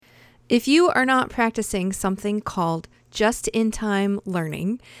If you are not practicing something called just-in-time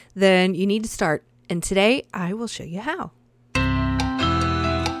learning, then you need to start. And today I will show you how.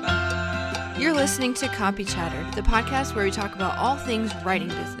 You're listening to Copy Chatter, the podcast where we talk about all things writing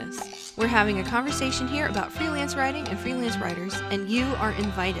business. We're having a conversation here about freelance writing and freelance writers, and you are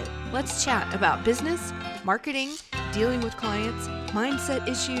invited. Let's chat about business, marketing, dealing with clients, mindset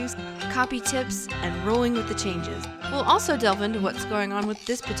issues, copy tips, and rolling with the changes. We'll also delve into what's going on with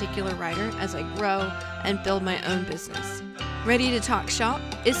this particular writer as I grow and build my own business. Ready to talk shop?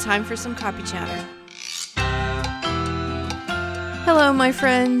 It's time for some Copy Chatter. Hello, my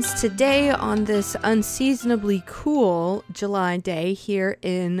friends. Today on this unseasonably cool July day here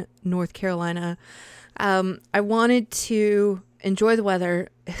in North Carolina, I wanted to enjoy the weather.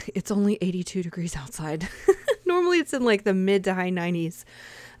 It's only 82 degrees outside. Normally it's in like the mid to high 90s.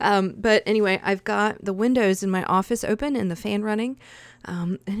 But anyway, I've got the windows in my office open and the fan running,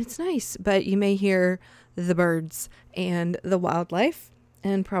 and it's nice, but you may hear the birds and the wildlife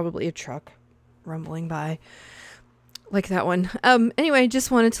and probably a truck rumbling by. Like that one. Anyway,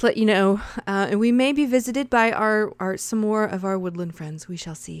 just wanted to let you know, and we may be visited by some more of our woodland friends. We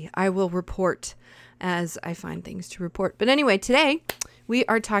shall see. I will report as I find things to report. But anyway, today we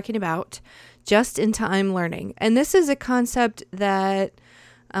are talking about just-in-time learning. And this is a concept that,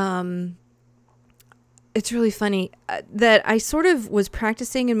 it's really funny, that I sort of was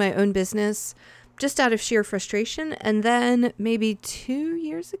practicing in my own business just out of sheer frustration. And then maybe 2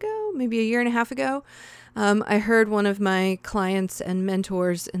 years ago, maybe a year and a half ago, I heard one of my clients and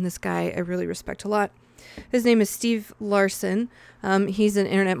mentors, and this guy I really respect a lot. His name is Steve Larson. He's an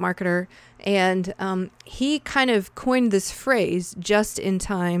internet marketer, and he kind of coined this phrase,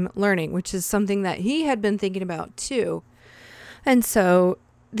 just-in-time learning, which is something that he had been thinking about too. And so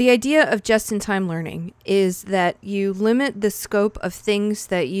the idea of just-in-time learning is that you limit the scope of things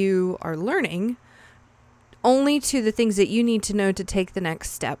that you are learning only to the things that you need to know to take the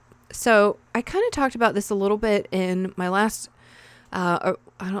next step. So I kind of talked about this a little bit in my last, I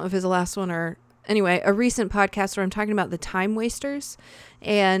don't know if it's the last one or anyway, a recent podcast where I'm talking about the time wasters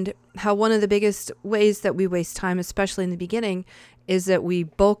and how one of the biggest ways that we waste time, especially in the beginning, is that we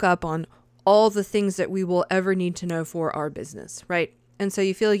bulk up on all the things that we will ever need to know for our business, right? And so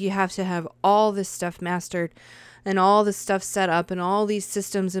you feel like you have to have all this stuff mastered and all this stuff set up and all these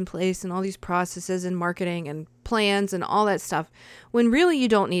systems in place and all these processes and marketing and plans and all that stuff, when really you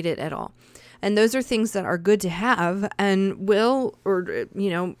don't need it at all. And those are things that are good to have and will, or,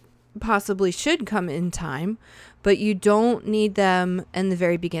 possibly should come in time, but you don't need them in the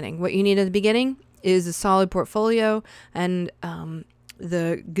very beginning. What you need in the beginning is a solid portfolio and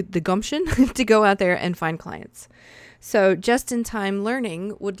the gumption to go out there and find clients. So just-in-time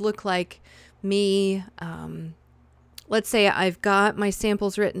learning would look like me, let's say I've got my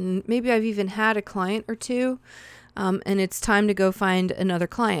samples written. Maybe I've even had a client or two, and it's time to go find another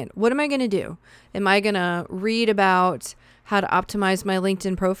client. What am I going to do? Am I going to read about how to optimize my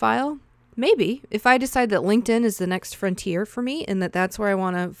LinkedIn profile? Maybe. If I decide that LinkedIn is the next frontier for me and that that's where I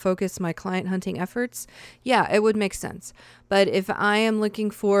want to focus my client hunting efforts, yeah, it would make sense. But if I am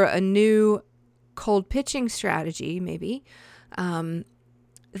looking for a new cold pitching strategy, maybe,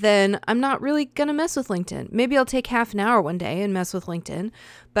 then I'm not really going to mess with LinkedIn. Maybe I'll take half an hour one day and mess with LinkedIn,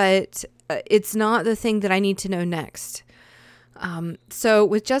 but it's not the thing that I need to know next. So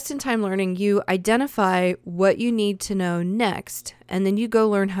with just-in-time learning, you identify what you need to know next, and then you go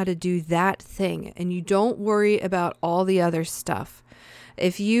learn how to do that thing, and you don't worry about all the other stuff.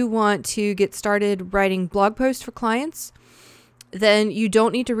 If you want to get started writing blog posts for clients, then you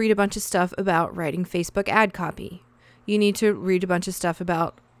don't need to read a bunch of stuff about writing Facebook ad copy. You need to read a bunch of stuff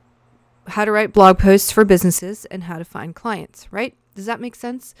about how to write blog posts for businesses and how to find clients, right? Does that make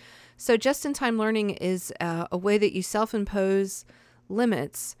sense? So just-in-time learning is a way that you self-impose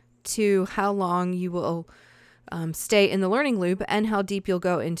limits to how long you will stay in the learning loop and how deep you'll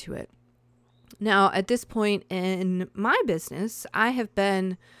go into it. Now, at this point in my business, I've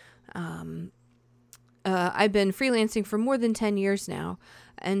been freelancing for more than 10 years now.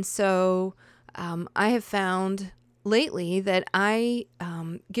 And so I have found lately that I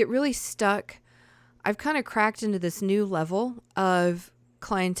get really stuck. I've kind of cracked into this new level of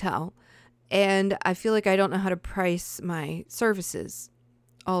clientele, and I feel like I don't know how to price my services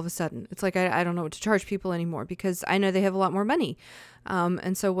all of a sudden. It's like I don't know what to charge people anymore because I know they have a lot more money.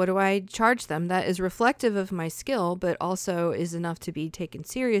 And so what do I charge them that is reflective of my skill, but also is enough to be taken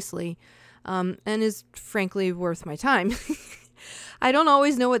seriously, and is frankly worth my time? I don't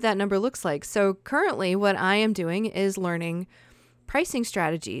always know what that number looks like. So currently what I am doing is learning pricing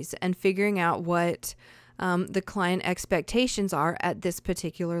strategies and figuring out what the client expectations are at this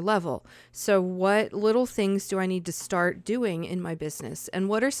particular level. So what little things do I need to start doing in my business? And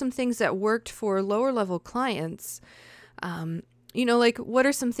what are some things that worked for lower level clients? Like what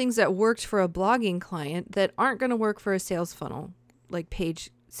are some things that worked for a blogging client that aren't going to work for a sales funnel, like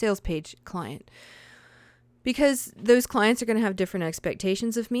sales page client? Because those clients are going to have different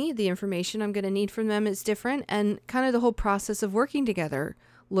expectations of me. The information I'm going to need from them is different, and kind of the whole process of working together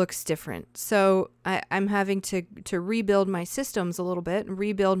looks different. So I'm having to rebuild my systems a little bit and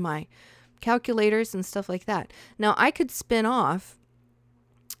rebuild my calculators and stuff like that. Now, I could spin off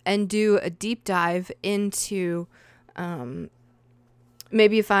and do a deep dive into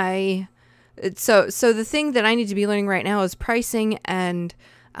maybe if I... So the thing that I need to be learning right now is pricing and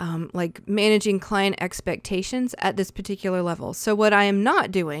like managing client expectations at this particular level. So what I am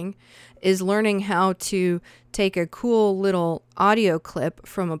not doing is learning how to take a cool little audio clip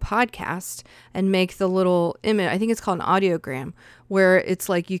from a podcast and make the little image. I think it's called an audiogram, where it's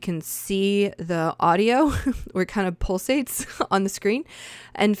like you can see the audio where it kind of pulsates on the screen,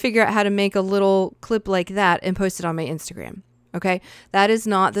 and figure out how to make a little clip like that and post it on my Instagram. Okay, that is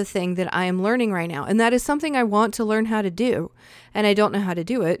not the thing that I am learning right now. And that is something I want to learn how to do. And I don't know how to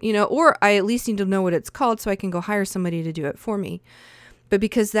do it, or I at least need to know what it's called so I can go hire somebody to do it for me. But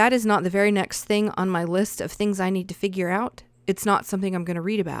because that is not the very next thing on my list of things I need to figure out, it's not something I'm going to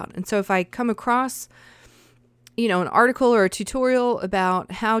read about. And so if I come across, an article or a tutorial about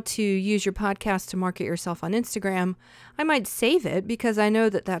how to use your podcast to market yourself on Instagram, I might save it because I know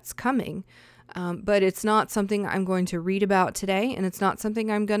that that's coming. But it's not something I'm going to read about today, and it's not something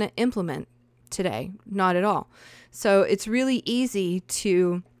I'm going to implement today, not at all. So it's really easy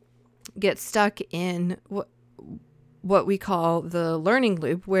to get stuck in what we call the learning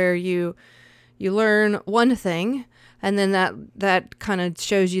loop, where you learn one thing, and then that kind of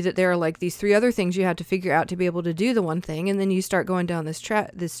shows you that there are like these 3 other things you have to figure out to be able to do the one thing, and then you start going down this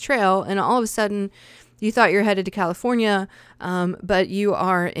trail, and all of a sudden you thought you're headed to California, but you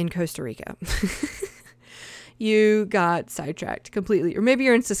are in Costa Rica. You got sidetracked completely. Or maybe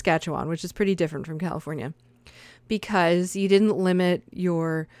you're in Saskatchewan, which is pretty different from California, because you didn't limit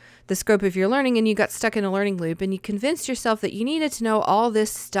the scope of your learning, and you got stuck in a learning loop, and you convinced yourself that you needed to know all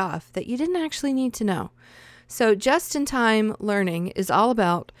this stuff that you didn't actually need to know. So just-in-time learning is all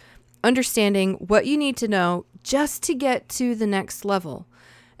about understanding what you need to know just to get to the next level.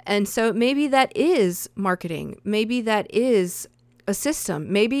 And so maybe that is marketing. Maybe that is a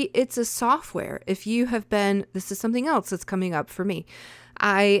system. Maybe it's a software. If you have this is something else that's coming up for me.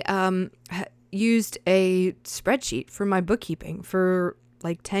 I used a spreadsheet for my bookkeeping for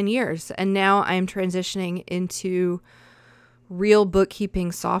like 10 years. And now I'm transitioning into real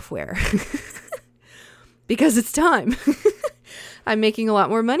bookkeeping software because it's time. I'm making a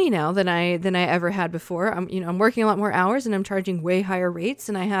lot more money now than I ever had before. I'm working a lot more hours, and I'm charging way higher rates,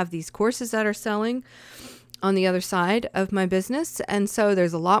 and I have these courses that are selling on the other side of my business. And so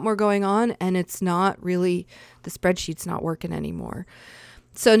there's a lot more going on, and it's not really, the spreadsheet's not working anymore.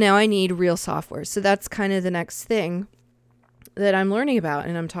 So now I need real software. So that's kind of the next thing that I'm learning about.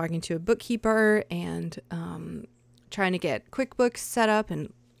 And I'm talking to a bookkeeper and trying to get QuickBooks set up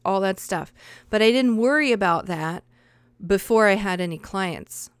and all that stuff. But I didn't worry about that before I had any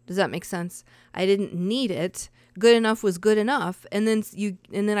clients. Does that make sense? I didn't need it. Good enough was good enough. And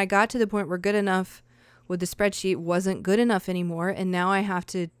then I got to the point where good enough with the spreadsheet wasn't good enough anymore. And now I have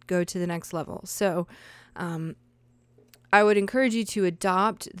to go to the next level. So I would encourage you to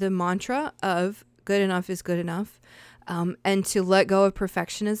adopt the mantra of good enough is good enough, and to let go of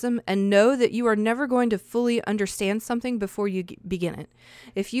perfectionism, and know that you are never going to fully understand something before you begin it.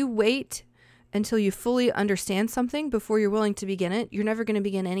 If you wait until you fully understand something before you're willing to begin it, you're never going to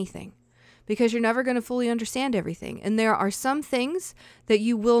begin anything, because you're never going to fully understand everything. And there are some things that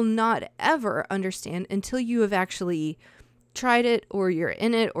you will not ever understand until you have actually tried it, or you're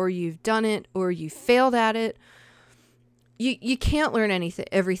in it, or you've done it, or you failed at it. You can't learn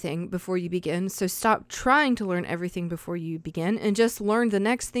everything before you begin. So stop trying to learn everything before you begin, and just learn the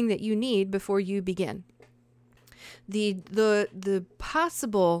next thing that you need before you begin. The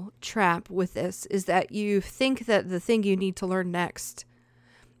possible trap with this is that you think that the thing you need to learn next,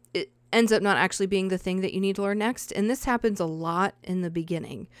 it ends up not actually being the thing that you need to learn next. And this happens a lot in the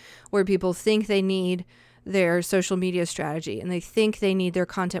beginning, where people think they need their social media strategy, and they think they need their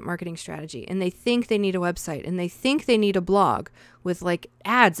content marketing strategy, and they think they need a website, and they think they need a blog with like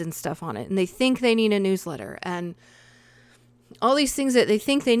ads and stuff on it, and they think they need a newsletter, and all these things that they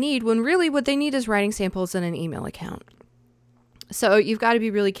think they need, when really what they need is writing samples and an email account. So you've got to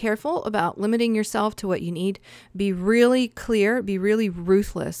be really careful about limiting yourself to what you need. Be really clear, be really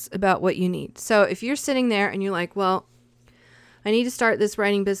ruthless about what you need. So if you're sitting there and you're like, well, I need to start this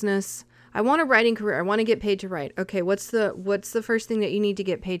writing business. I want a writing career. I want to get paid to write. Okay, what's the first thing that you need to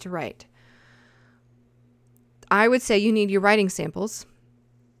get paid to write? I would say you need your writing samples.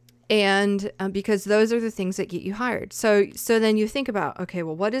 And because those are the things that get you hired. So then you think about, okay,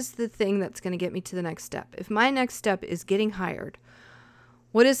 well, what is the thing that's going to get me to the next step? If my next step is getting hired,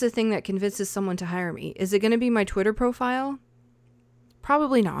 what is the thing that convinces someone to hire me? Is it going to be my Twitter profile?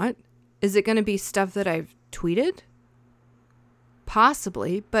 Probably not. Is it going to be stuff that I've tweeted?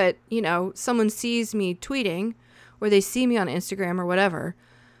 Possibly, but someone sees me tweeting or they see me on Instagram or whatever.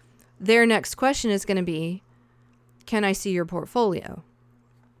 Their next question is going to be, can I see your portfolio?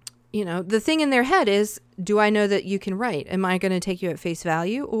 The thing in their head is, do I know that you can write? Am I going to take you at face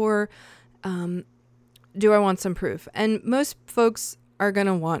value, or do I want some proof? And most folks are going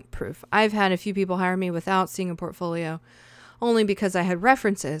to want proof. I've had a few people hire me without seeing a portfolio, only because I had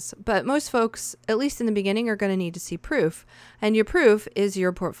references. But most folks, at least in the beginning, are going to need to see proof. And your proof is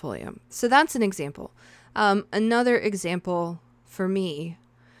your portfolio. So that's an example. Another example for me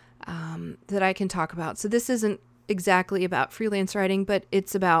that I can talk about. So this isn't exactly about freelance writing, but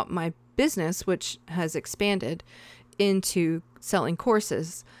it's about my business, which has expanded into selling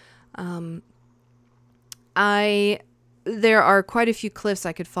courses. There are quite a few cliffs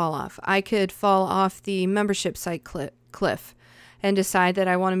I could fall off. I could fall off the membership site cliff and decide that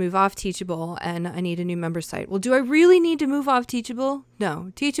I want to move off Teachable and I need a new member site. Well, do I really need to move off Teachable?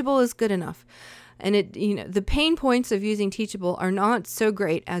 No, Teachable is good enough. And the pain points of using Teachable are not so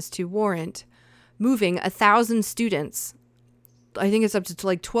great as to warrant moving 1,000 students, I think it's up to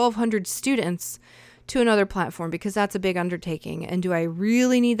like 1,200 students, to another platform, because that's a big undertaking. And do I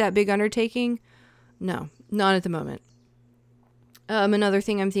really need that big undertaking? No, not at the moment. Another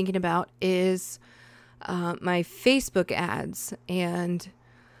thing I'm thinking about is my Facebook ads and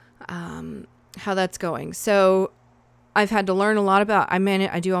how that's going. So I've had to learn a lot about,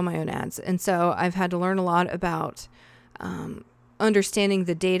 I do all my own ads. And so I've had to learn a lot about understanding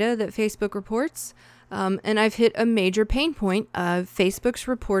the data that Facebook reports. And I've hit a major pain point of Facebook's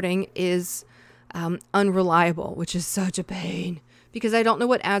reporting is unreliable, which is such a pain because I don't know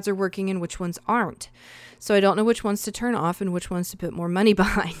what ads are working and which ones aren't. So I don't know which ones to turn off and which ones to put more money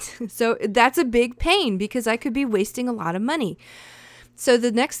behind. So that's a big pain because I could be wasting a lot of money. So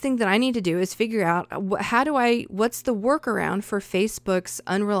the next thing that I need to do is figure out what's the workaround for Facebook's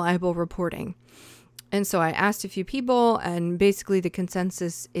unreliable reporting. And so I asked a few people, and basically the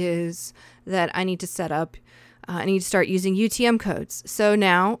consensus is that I need to start using UTM codes. So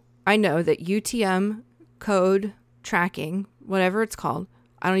now I know that UTM code tracking, whatever it's called,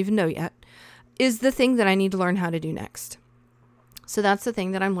 I don't even know yet, is the thing that I need to learn how to do next. So that's the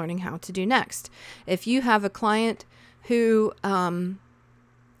thing that I'm learning how to do next. If you have a client who,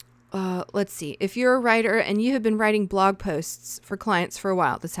 let's see, if you're a writer and you have been writing blog posts for clients for a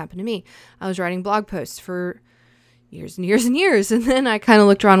while, this happened to me. I was writing blog posts for years and years and years. And then I kind of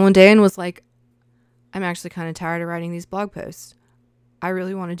looked around one day and was like, I'm actually kind of tired of writing these blog posts. I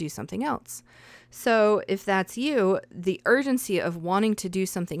really want to do something else. So if that's you, the urgency of wanting to do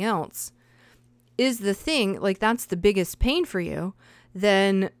something else is the thing, like that's the biggest pain for you,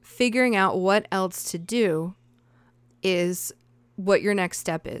 then figuring out what else to do is what your next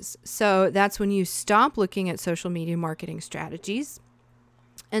step is. So that's when you stop looking at social media marketing strategies.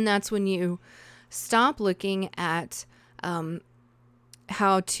 And that's when you stop looking at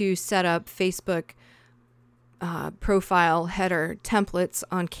how to set up Facebook profile header templates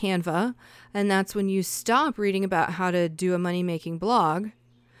on Canva. And that's when you stop reading about how to do a money-making blog.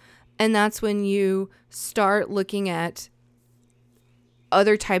 And that's when you start looking at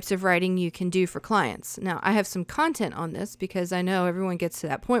other types of writing you can do for clients. Now, I have some content on this because I know everyone gets to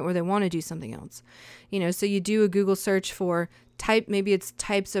that point where they want to do something else. So you do a Google search for maybe it's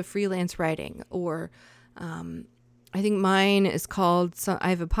types of freelance writing, or I think mine is called, I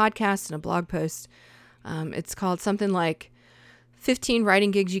have a podcast and a blog post. It's called something like 15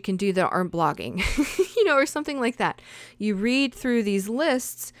 writing gigs you can do that aren't blogging, or something like that. You read through these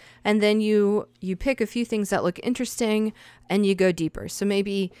lists and then you pick a few things that look interesting and you go deeper. So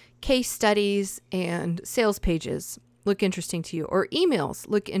maybe case studies and sales pages look interesting to you, or emails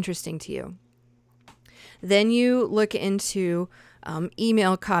look interesting to you. Then you look into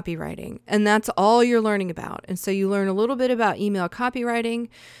email copywriting, and that's all you're learning about. And so you learn a little bit about email copywriting.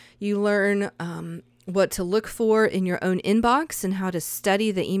 You learn what to look for in your own inbox and how to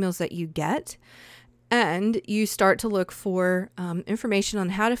study the emails that you get. And you start to look for information on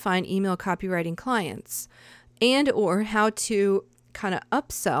how to find email copywriting clients and or how to kind of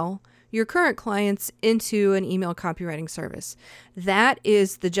upsell your current clients into an email copywriting service. That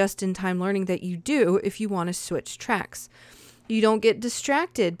is the just-in-time learning that you do if you want to switch tracks. You don't get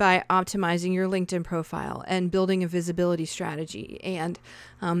distracted by optimizing your LinkedIn profile and building a visibility strategy and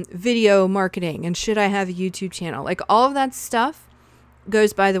video marketing and should I have a YouTube channel? Like all of that stuff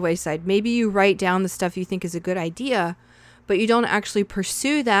goes by the wayside. Maybe you write down the stuff you think is a good idea, but you don't actually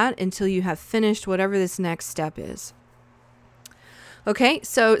pursue that until you have finished whatever this next step is. Okay,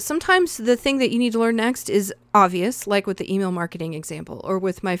 so sometimes the thing that you need to learn next is obvious, like with the email marketing example or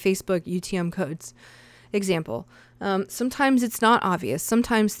with my Facebook UTM codes example. Sometimes it's not obvious.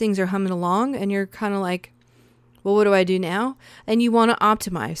 Sometimes things are humming along and you're kind of like, well, what do I do now? And you want to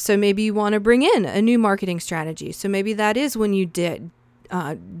optimize. So maybe you want to bring in a new marketing strategy. So maybe that is when you dig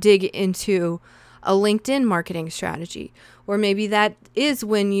into a LinkedIn marketing strategy. Or maybe that is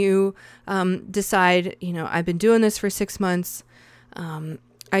when you decide, I've been doing this for 6 months.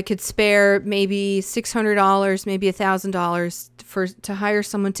 I could spare maybe $600, maybe $1,000 to hire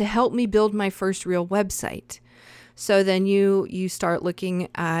someone to help me build my first real website. So then you start looking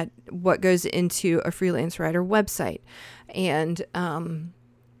at what goes into a freelance writer website, and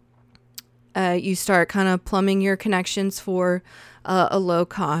you start kind of plumbing your connections for a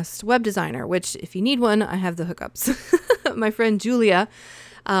low-cost web designer, which if you need one, I have the hookups. My friend Julia,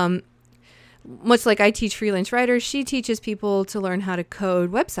 much like I teach freelance writers, she teaches people to learn how to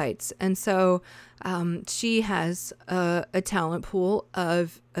code websites. And so she has a talent pool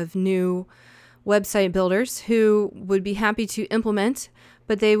of new website builders who would be happy to implement,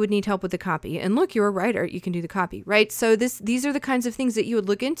 but they would need help with the copy. And look, you're a writer, you can do the copy, right? So these are the kinds of things that you would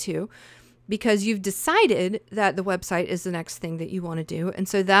look into because you've decided that the website is the next thing that you want to do. And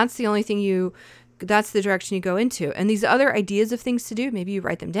so that's the only thing that's the direction you go into. And these other ideas of things to do, maybe you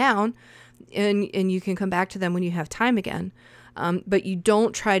write them down and you can come back to them when you have time again. But you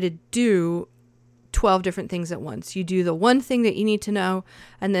don't try to do 12 different things at once. You do the one thing that you need to know.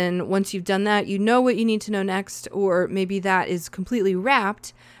 And then once you've done that, you know what you need to know next, or maybe that is completely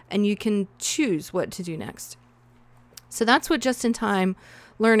wrapped and you can choose what to do next. So that's what just-in-time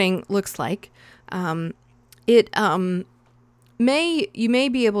learning looks like. You may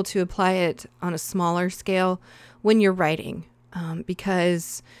be able to apply it on a smaller scale when you're writing,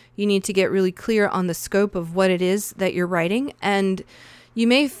 because you need to get really clear on the scope of what it is that you're writing. And you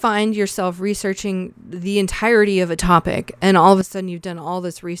may find yourself researching the entirety of a topic, and all of a sudden you've done all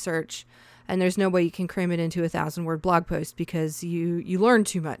this research and there's no way you can cram it into a 1,000-word blog post because you learned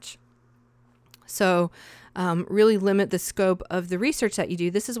too much. So really limit the scope of the research that you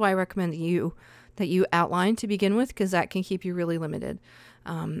do. This is why I recommend that you outline to begin with, because that can keep you really limited,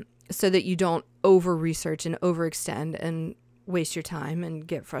 so that you don't over-research and overextend and waste your time and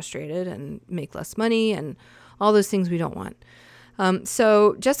get frustrated and make less money and all those things we don't want.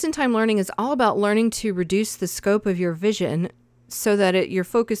 So just-in-time learning is all about learning to reduce the scope of your vision so that you're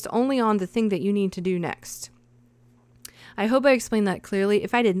focused only on the thing that you need to do next. I hope I explained that clearly.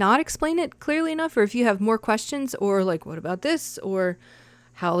 If I did not explain it clearly enough, or if you have more questions or like, what about this? Or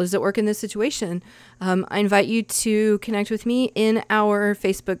how does it work in this situation? I invite you to connect with me in our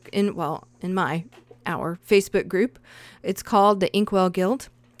our Facebook group. It's called the Inkwell Guild.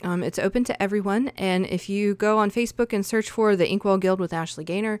 It's open to everyone. And if you go on Facebook and search for the Inkwell Guild with Ashley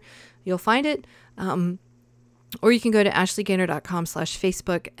Gaynor, you'll find it. Or you can go to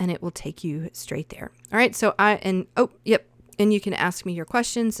ashleygaynor.com/Facebook and it will take you straight there. All right. So and you can ask me your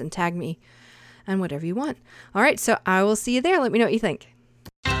questions and tag me and whatever you want. All right. So I will see you there. Let me know what you think.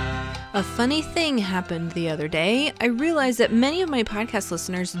 A funny thing happened the other day. I realized that many of my podcast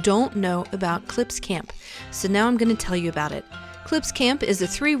listeners don't know about Clips Camp. So now I'm going to tell you about it. Clips Camp is a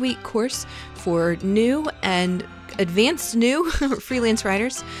 3-week course for new and advanced new freelance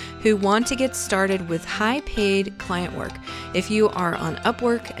writers who want to get started with high-paid client work. If you are on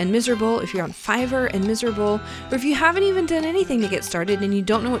Upwork and miserable, if you're on Fiverr and miserable, or if you haven't even done anything to get started and you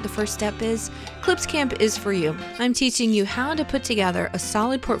don't know what the first step is, Clips Camp is for you. I'm teaching you how to put together a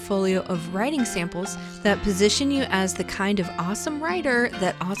solid portfolio of writing samples that position you as the kind of awesome writer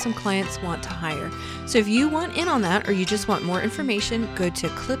that awesome clients want to hire. So if you want in on that, or you just want more information, go to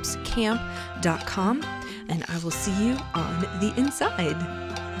clipscamp.com. and I will see you on the inside.